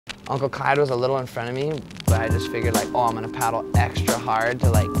Uncle Clyde was a little in front of me, but I just figured like, oh, I'm gonna paddle extra hard to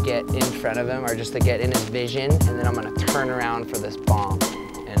like get in front of him or just to get in his vision, and then I'm gonna turn around for this bomb.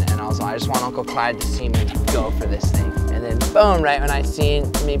 And I just want Uncle Clyde to see me go for this thing. And then boom, right when I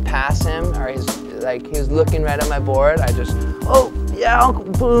seen me pass him, or he was looking right at my board, I just, oh yeah, Uncle,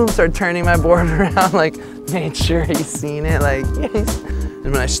 boom, start turning my board around, like made sure he's seen it, like yes.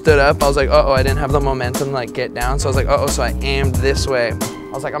 And when I stood up, I was like, uh-oh, I didn't have the momentum to like get down, so I was like, uh-oh, so I aimed this way.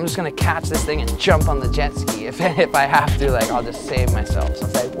 I was like, I'm just gonna catch this thing and jump on the jet ski if I have to, like I'll just save myself. So I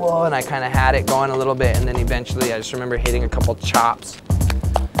was like, whoa, and I kind of had it going a little bit, and then eventually I just remember hitting a couple chops.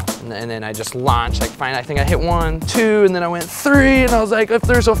 And then I just launched, like finally I think I hit 1, 2, and then I went 3, and I was like, if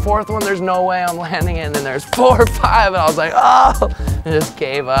there's a 4th one, there's no way I'm landing it, and then there's 4, 5, and I was like, oh, and just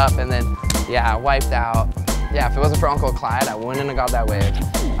gave up, and then, yeah, wiped out. Yeah, if it wasn't for Uncle Clyde, I wouldn't have got that wave.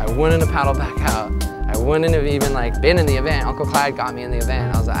 I wouldn't have paddled back out. I wouldn't have even like been in the event. Uncle Clyde got me in the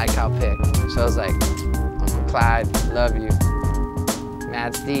event. I was the iCal pick. So I was like, Uncle Clyde, love you.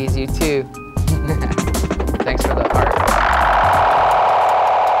 MadSteez, you too. Thanks for the art.